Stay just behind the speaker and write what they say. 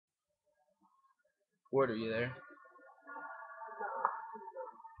Ward, are you there?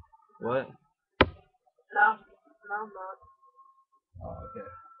 What? No, I'm not. Oh, okay.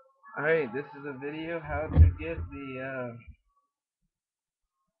 Alright, this is a video how to get the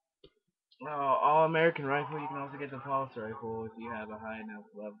all-American rifle. You can also get the pulse rifle if you have a high enough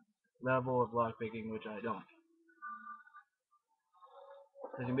level of lockpicking, which I don't.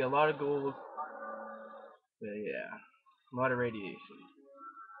 There's gonna be a lot of gold, but yeah, a lot of radiation.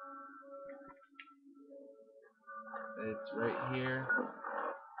 It's right here,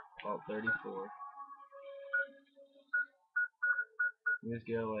 about 34. You just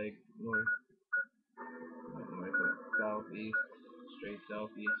go like north, southeast, straight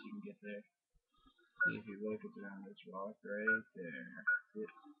southeast. You can get there. See if you look, it's around this rock right there. See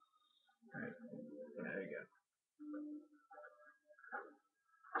it? Right. There you go.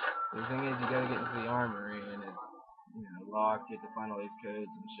 The thing is, you gotta get into the armory and it's, locked. You have to find all these codes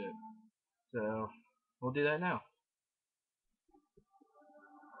and shit. So we'll do that now.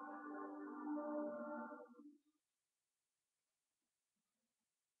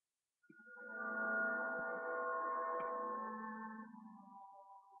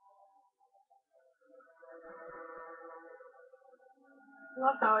 I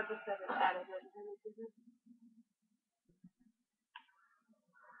love how I just said it added it.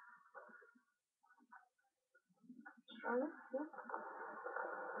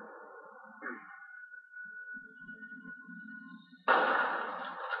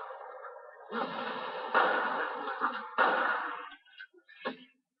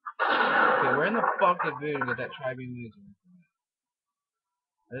 Okay, where in the fuck did Voodoo get that tri-beam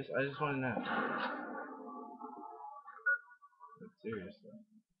laser? I just want to know. Like, seriously.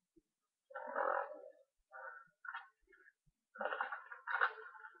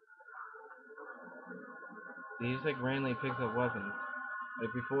 He just like randomly picks up weapons.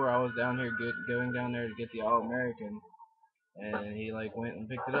 Like before, I was down here going down there to get the All-American, and he like went and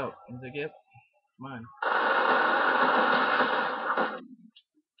picked it up. He's like, "Yep, mine."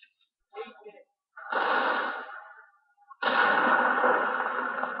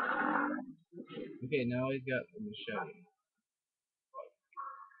 Okay, now he's got a machete.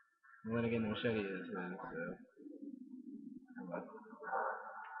 And then again, the machete is his, so.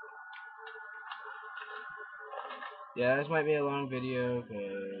 Yeah, this might be a long video because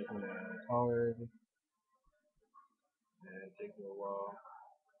it's hard and it takes a little while.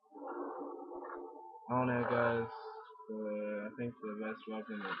 I don't know, guys. I think the best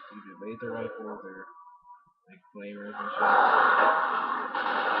weapon is either laser rifles or like flamers and shit.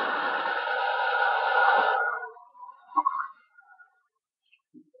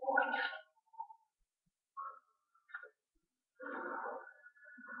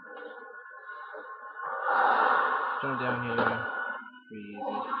 Jump down here, pretty easy.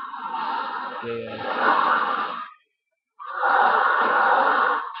 Yeah.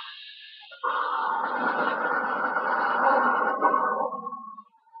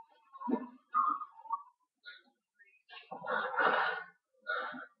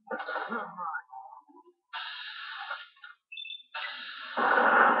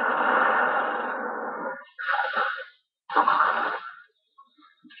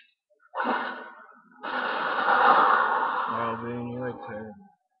 Wow, Boone, you look terrible.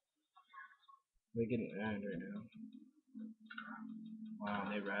 They're getting mad right now. Wow,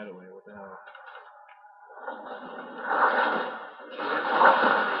 they ran away. What the hell?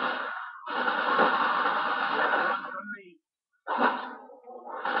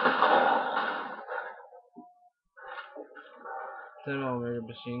 Semi-automatic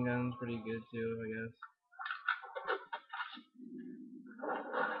machine gun's pretty good too, I guess.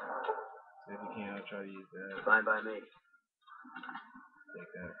 So if you can, I'll try to use that. Fine by me.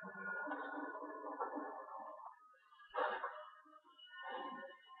 Take that from me.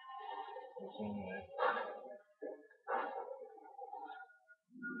 So anyway.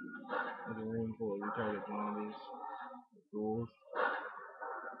 There's a room full of retarded zombies. Ghouls.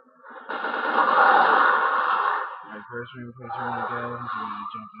 Alright, first room, place you want to go is you're going to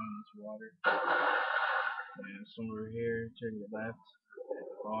jump down this water. And somewhere here, turn to the left, at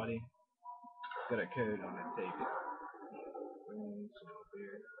the body. It's got a code on it, take it. Boom, so up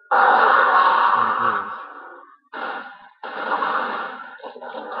here. And ghouls.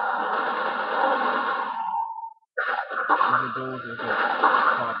 There's a ghouls with a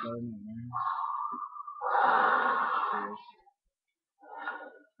top button in there. Cheers.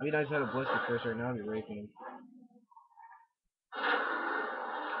 I mean, I just had a blister fish right now, I'll be raping him.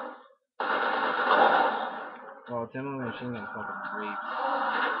 Well, demo machine gun fucking rapes.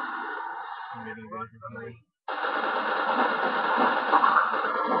 I'm gonna go from here.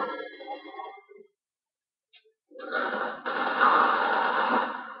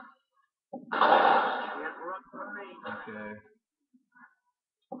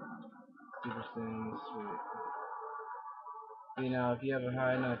 if you have a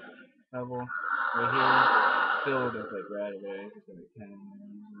high enough level right here, filled with like right away, it's gonna be 10 in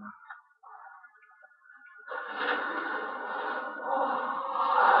there.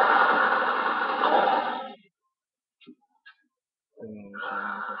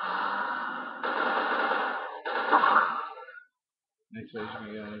 Next place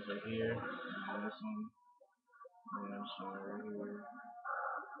you're gonna go is right here, and this one, and this one right here.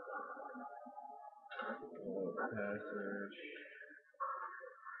 Password.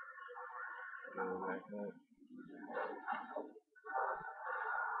 Go back up.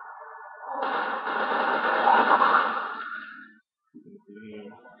 Go through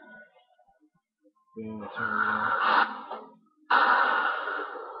here. Boom, terminal.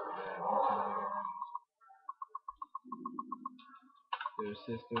 There's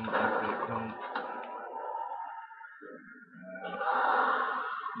system, exit, pump.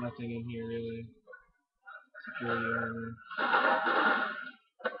 Nothing in here really. Security only.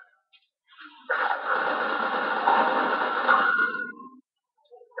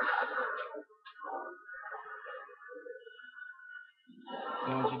 So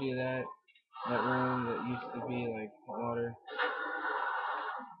once you do that, that room that used to be like water,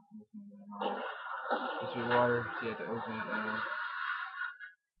 used to be water, so you have to open it now.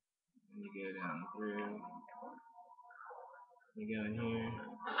 And you go down through. You go in here.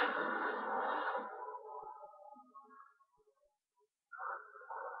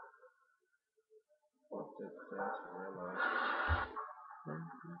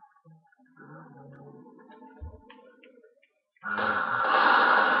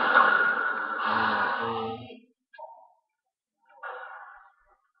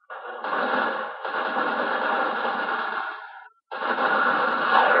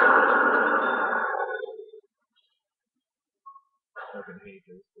 Fucking hate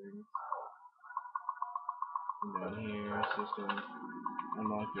those things. And down here, system,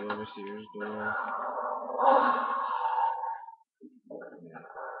 unlock the overseer's door. Yeah.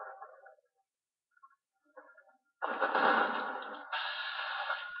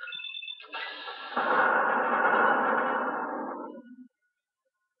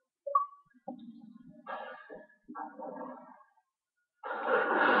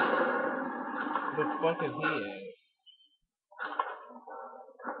 The fuck is he at?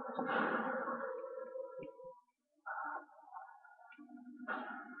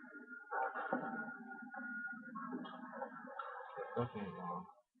 Fucking wrong.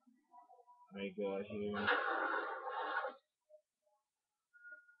 Alright, go out here.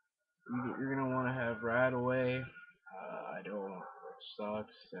 You're gonna want to have right away. I don't, which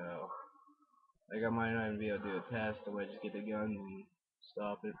sucks. So, like, I might not even be able to do a test. I might just get the gun and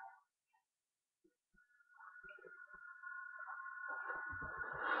stop it.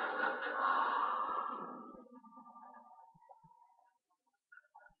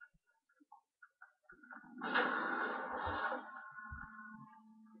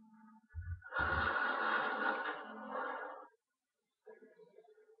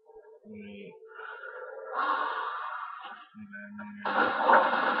 Wait.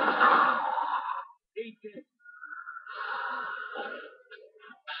 Eat it.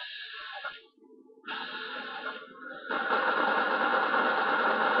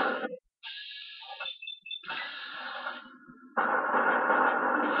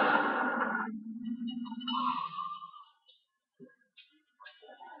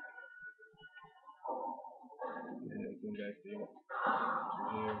 And come back there.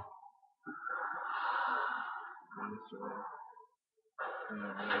 Here. And this way. And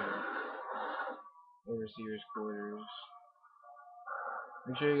over here. Overseer's quarters.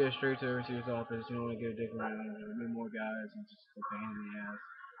 Make sure you go straight to Overseer's office. You don't want to go dick around. There'll be more guys and just a pain in the ass.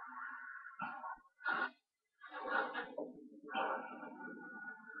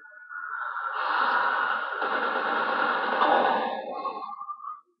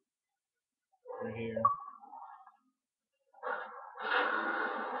 Right here.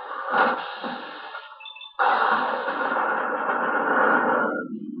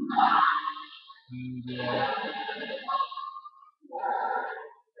 Yeah.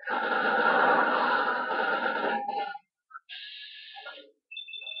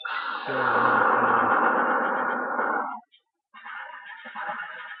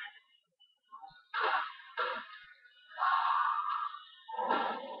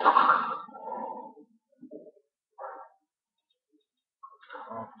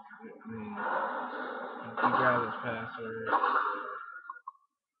 You grab his password.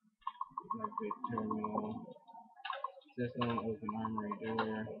 Like big terminal. System, open armory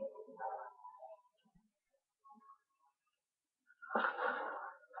door.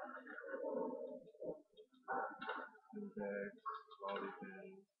 Bags,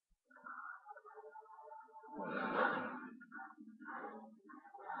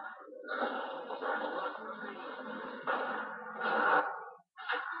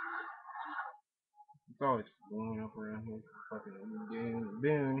 fucking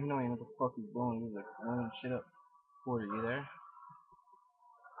Boone. He don't even know what the fuck he's doing. He's like blowing shit up. Porter, you there?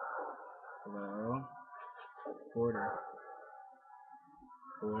 Hello? Porter.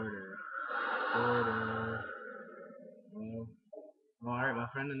 Porter. Porter. Well, alright, my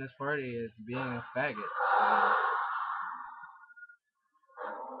friend in this party is being a faggot.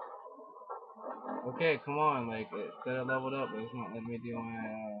 Okay, come on, like, instead of leveled up, but it's not letting me do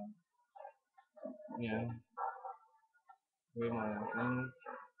my, you know, read my things.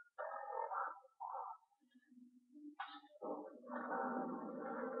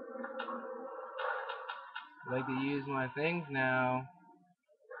 I like to use my things now.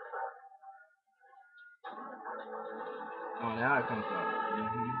 Oh, now it comes up. I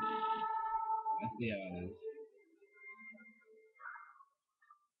see how it is.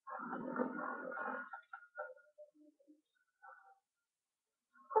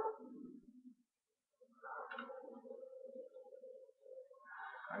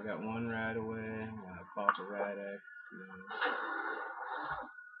 I got one right away. I'm gonna pop a rat X.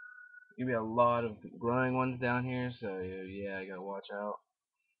 Give me a lot of glowing ones down here, so yeah, I gotta watch out.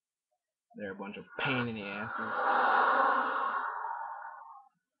 They're a bunch of pain in the asses.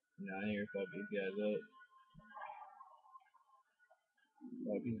 Now I need to fuck these guys up.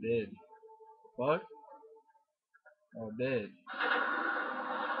 Fuck, he's dead. Fuck? Oh, dead.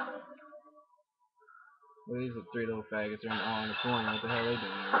 Well, these are three little faggots are all in the corner. What the hell are they doing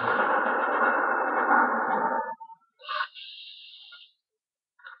over here?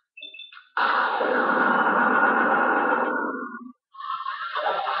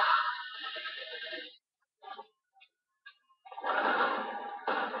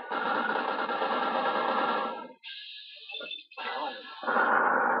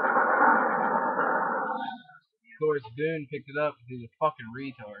 Of course, Boone picked it up because he's a fucking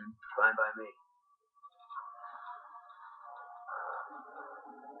retard. Fine by me.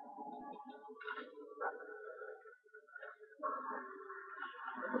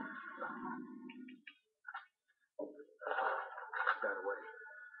 Got away.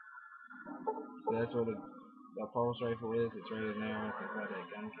 So that's where the pulse rifle is. It's right in there. It's inside that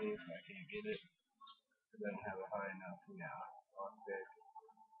gun case, but I can't get it because I don't have a high enough, optic.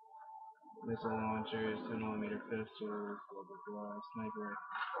 Missile launchers, 10mm pistols, rubber gloves, sniper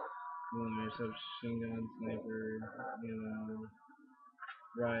rifle, millimeter submachine gun, sniper,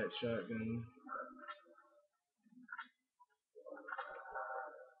 riot shotgun,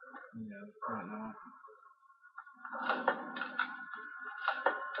 whatnot.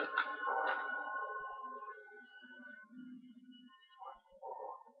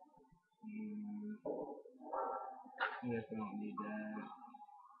 I guess I don't need that.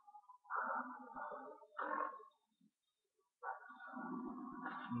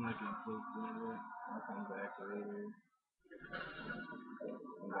 I'm not gonna take that. I'll come back later.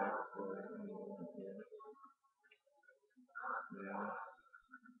 Come back before I come over here. Yeah.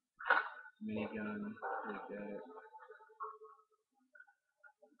 Minigun, take that.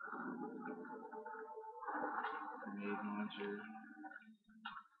 Grenade launcher.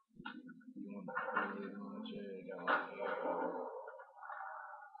 You want the grenade launcher? I got one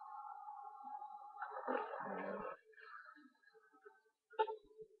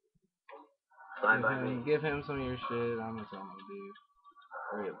here. Give him some of your shit. I'm gonna tell him to do.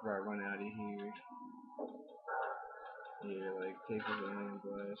 Hurry up before I run out of here. Yeah, like take his aim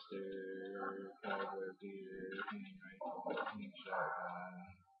blaster, cowboy beater, hunting rifle, hunting shotgun,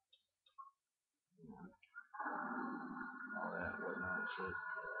 all that whatnot shit.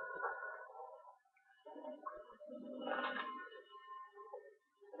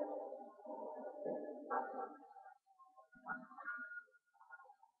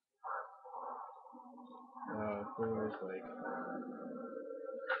 Of course, like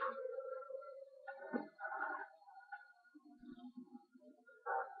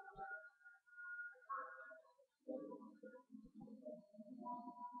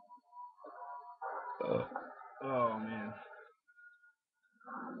oh man.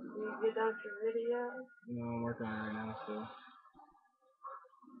 You get done with your video? No, I'm working on it right now still.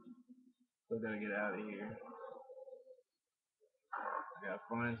 Still gotta get out of here. I gotta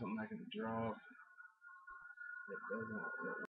find something I can drop that doesn't